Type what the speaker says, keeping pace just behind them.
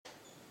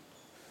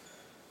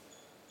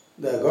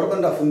The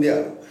Government of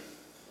India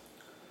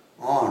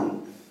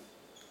on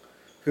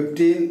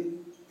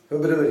 15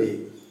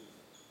 February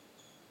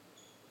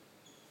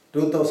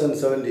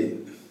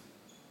 2017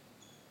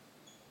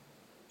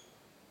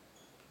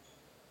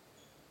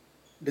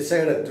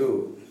 decided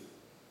to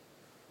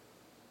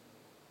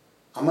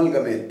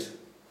amalgamate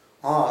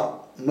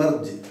or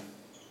merge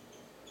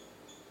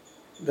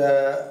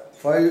the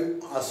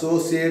 5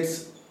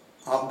 associates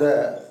of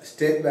the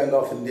State Bank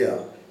of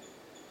India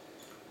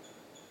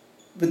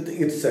with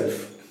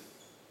itself.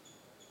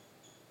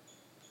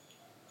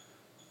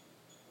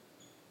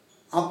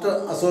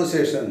 After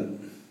association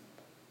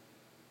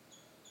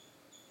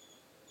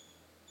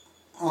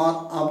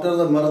or after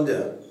the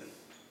merger,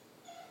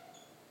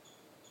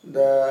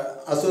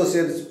 the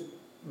associated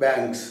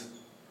banks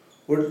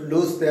would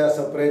lose their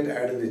separate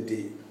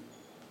identity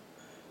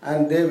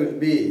and they will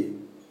be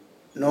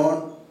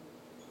known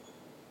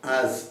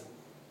as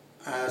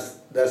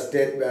the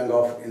State Bank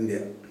of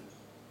India.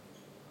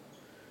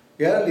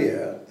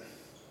 Earlier,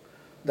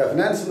 the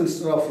Finance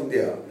Minister of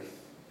India,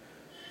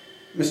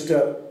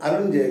 Mr.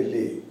 Arun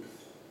Jaitly,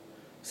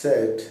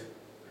 said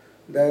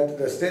that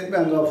the State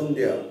Bank of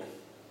India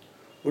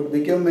would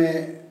become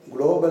a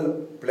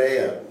global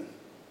player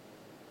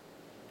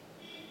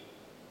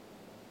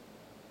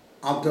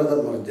after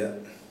the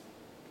merger.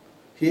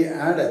 He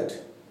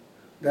added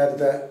that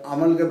the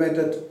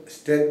amalgamated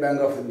State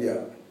Bank of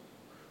India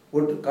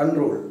would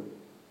control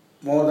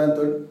more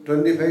than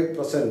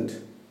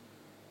 25%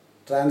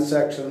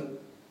 transaction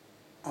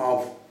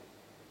of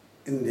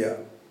India,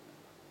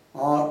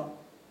 or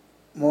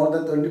more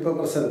than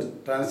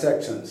 25%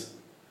 transactions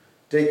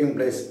taking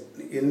place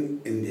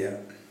in India.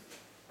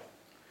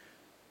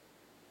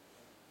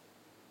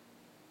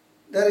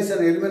 There is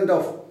an element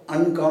of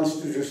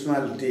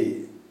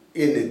unconstitutionality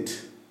in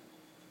it.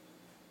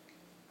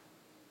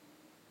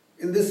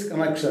 In this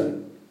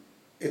connection,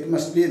 it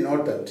must be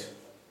noted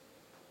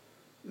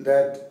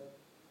that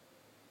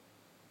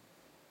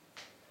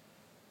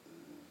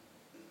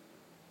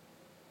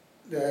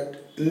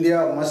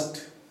India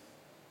must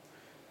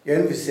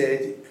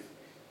envisage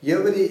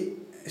every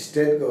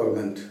state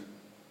government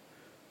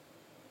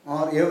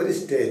or every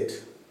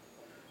state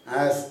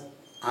as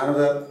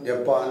another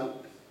Japan,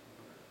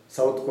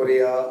 South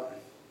Korea,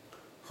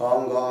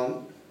 Hong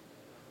Kong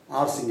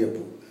or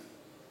Singapore.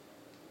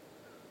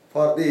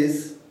 For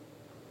this,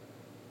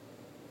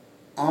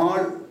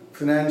 all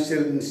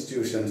financial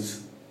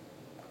institutions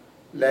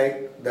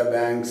like the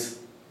banks,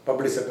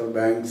 public sector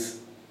banks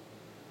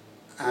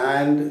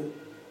and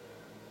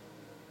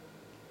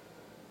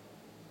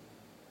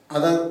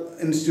other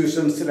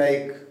institutions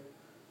like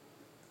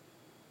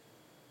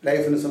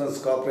Life Insurance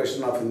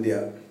Corporation of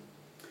India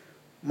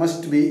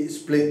must be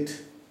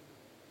split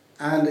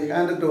and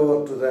handed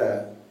over to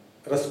the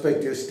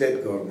respective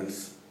state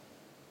governments.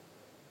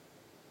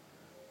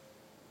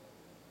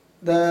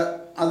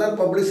 The other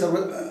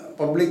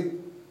public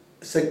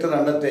sector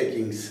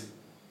undertakings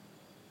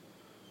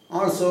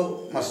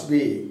also must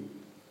be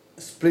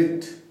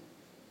split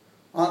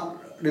or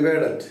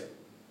divided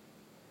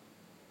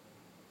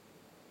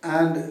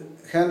and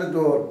handed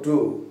over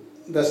to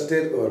the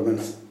state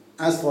governments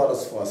as far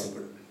as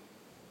possible.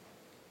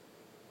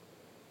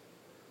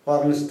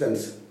 For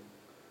instance,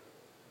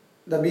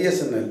 the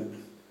BSNL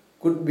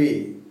could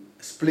be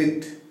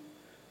split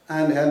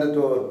and handed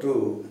over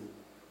to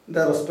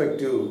the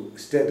respective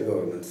state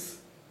governments.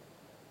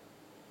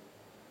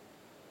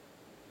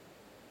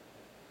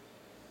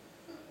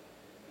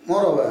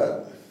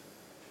 Moreover,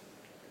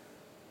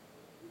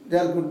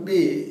 there could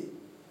be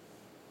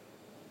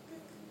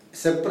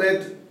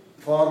separate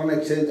foreign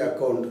exchange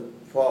account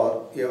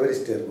for every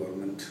state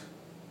government.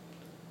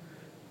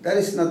 There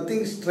is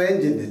nothing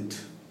strange in it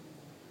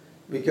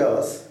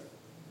because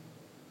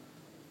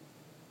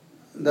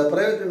the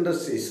private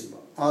industries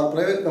or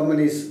private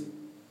companies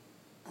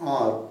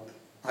are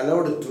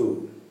allowed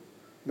to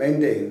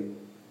maintain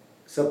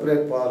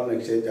separate foreign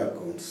exchange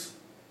accounts.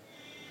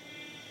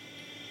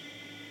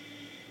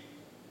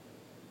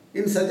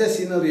 In such a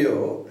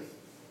scenario,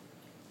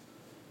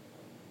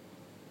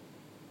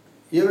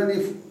 even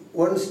if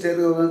one state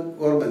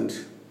government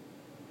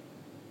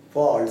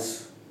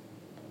falls,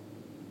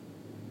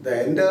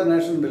 the entire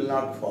nation will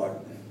not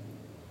fall.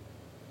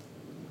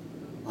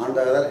 On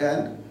the other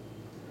hand,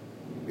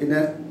 in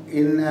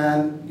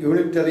an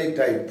unitary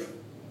type,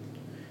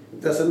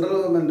 if the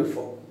central government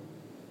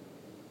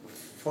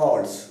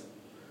falls,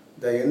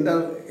 the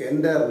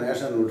entire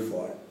nation would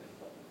fall.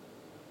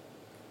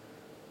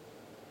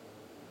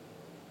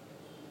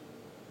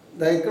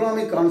 The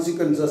economic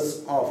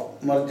consequences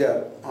of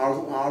merger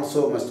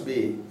also must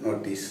be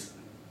noticed.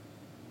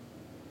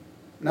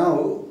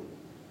 Now,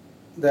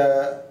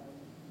 the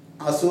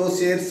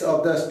associates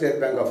of the State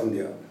Bank of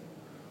India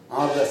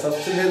or the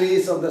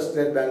subsidiaries of the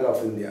State Bank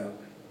of India,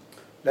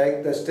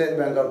 like the State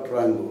Bank of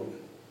Travancore,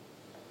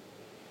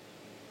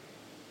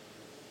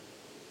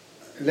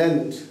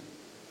 lent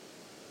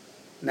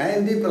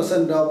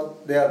 90% of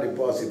their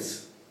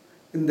deposits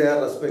in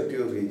their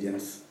respective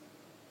regions,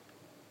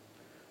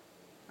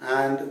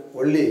 and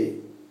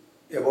only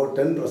about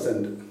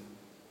 10%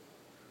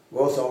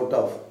 goes out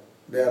of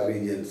their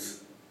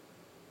regions.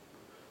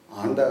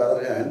 On the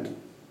other hand,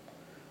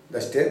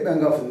 the State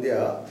Bank of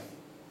India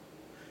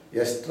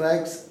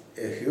extracts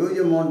a huge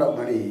amount of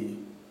money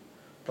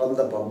from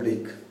the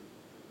public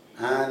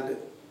and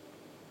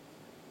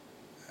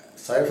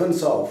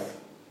siphons off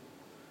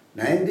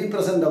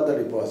 90% of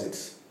the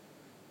deposits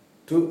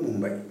to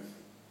Mumbai.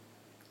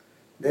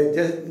 They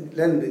just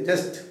lend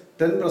just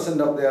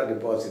 10% of their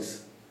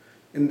deposits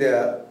in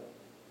their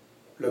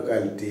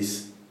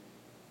localities.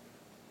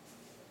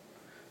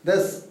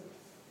 Thus,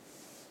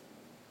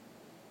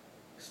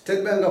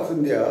 State Bank of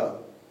India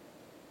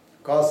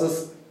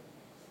causes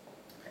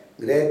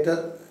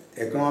greater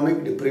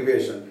economic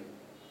deprivation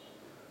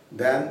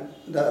than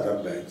the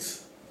other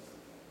banks.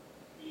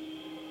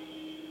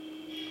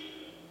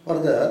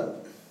 Further,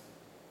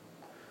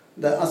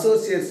 the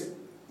associates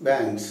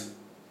banks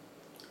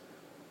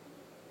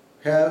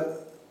have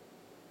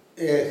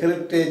a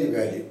heritage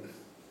value.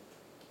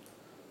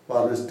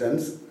 For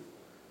instance,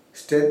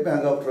 State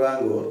Bank of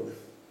Travancore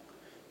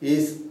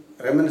is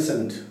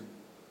reminiscent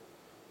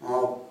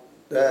of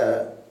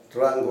the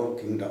Travancore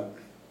kingdom,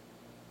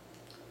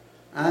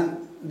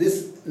 and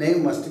this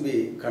name must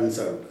be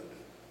conserved.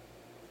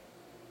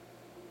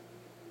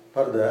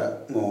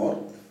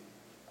 Furthermore,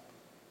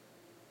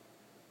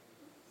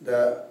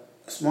 the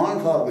small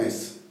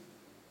farmers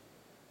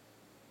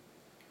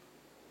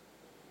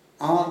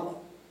are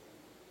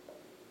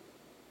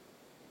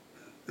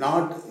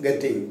not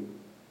getting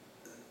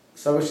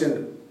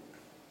sufficient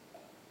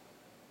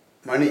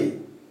money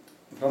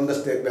from the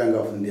State Bank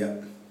of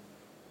India.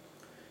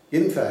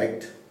 In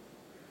fact,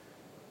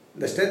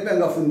 the State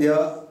Bank of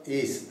India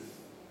is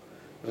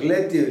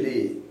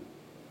relatively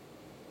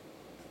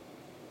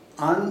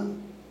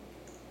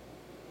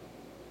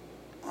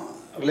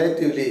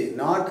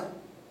not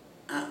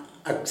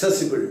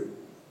accessible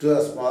to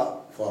the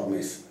small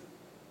farmers.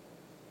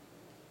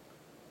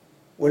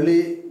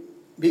 Only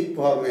big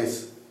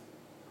farmers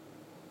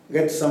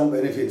get some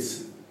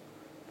benefits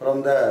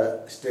from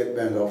the State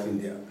Bank of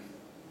India.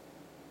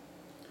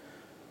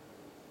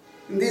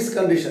 In these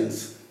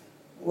conditions,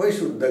 why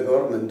should the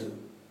government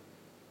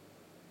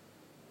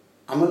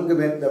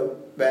amalgamate the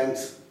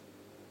banks?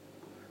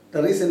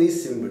 The reason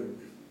is simple.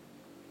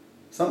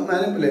 Some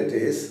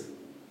manipulators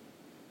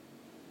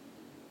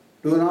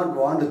do not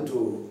want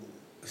to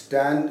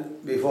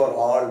stand before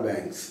all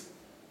banks.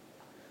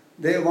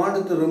 They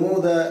want to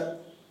remove the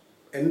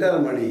entire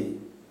money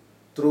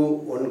through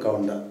one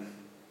counter.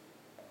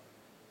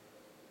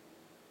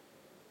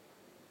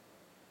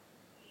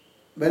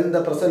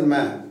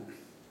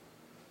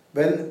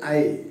 When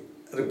I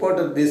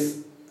reported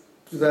this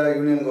to the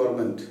Union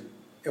government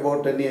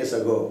about 10 years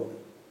ago,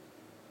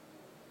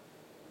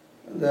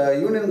 the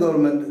Union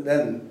government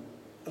then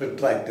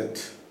retracted.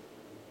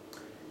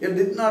 It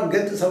did not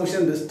get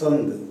sufficient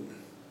strength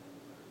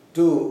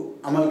to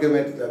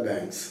amalgamate the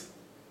banks.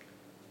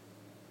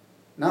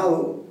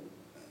 Now,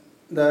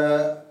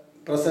 the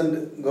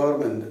present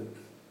government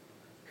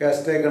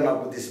has taken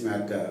up this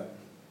matter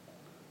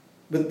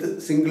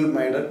with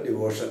single-minded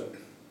devotion,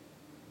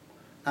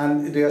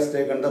 and it has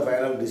taken the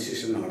final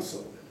decision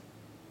also.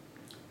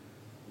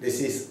 This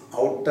is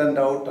out and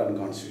out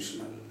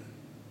unconstitutional.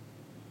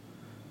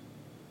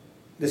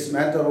 This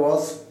matter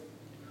was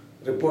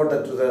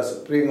reported to the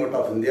Supreme Court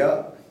of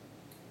India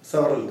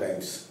several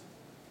times.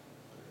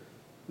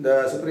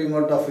 The Supreme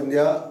Court of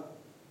India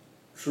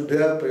should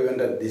have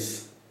prevented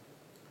this.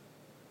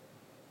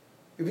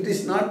 If it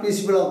is not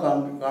feasible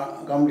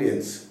of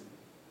compliance,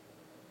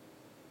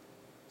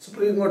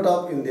 Supreme Court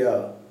of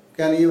India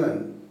can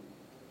even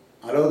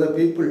allow the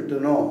people to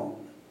know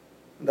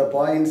the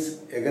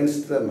points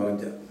against the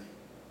merger.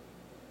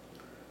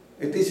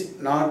 It is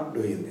not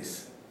doing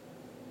this.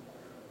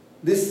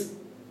 This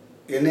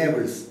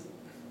enables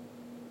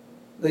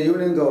the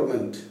Union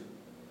government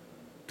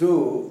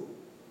to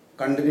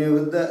continue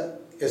with the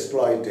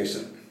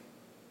exploitation.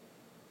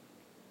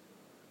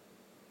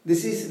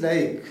 This is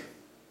like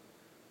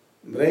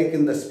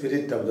breaking the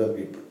spirit of the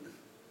people.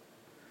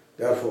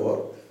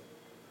 Therefore,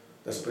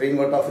 the Supreme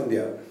Court of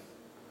India,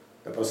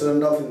 the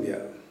President of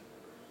India,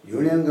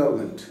 Union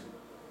government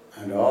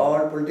and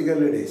all political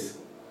leaders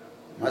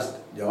must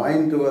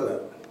join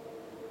together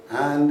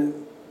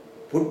and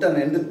put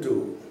an end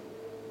to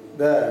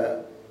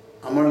the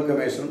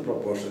amalgamation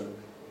proposal.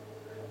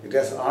 It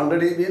has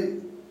already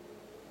been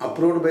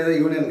approved by the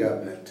Union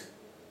Cabinet,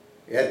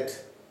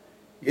 yet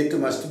it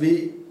must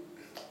be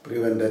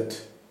prevented.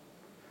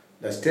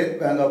 The State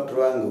Bank of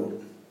Travancore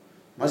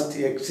must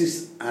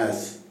exist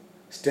as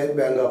State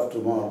Bank of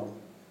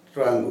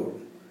Travancore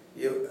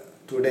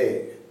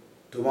today,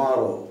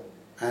 tomorrow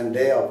and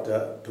day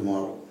after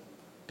tomorrow.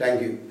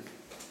 Thank you.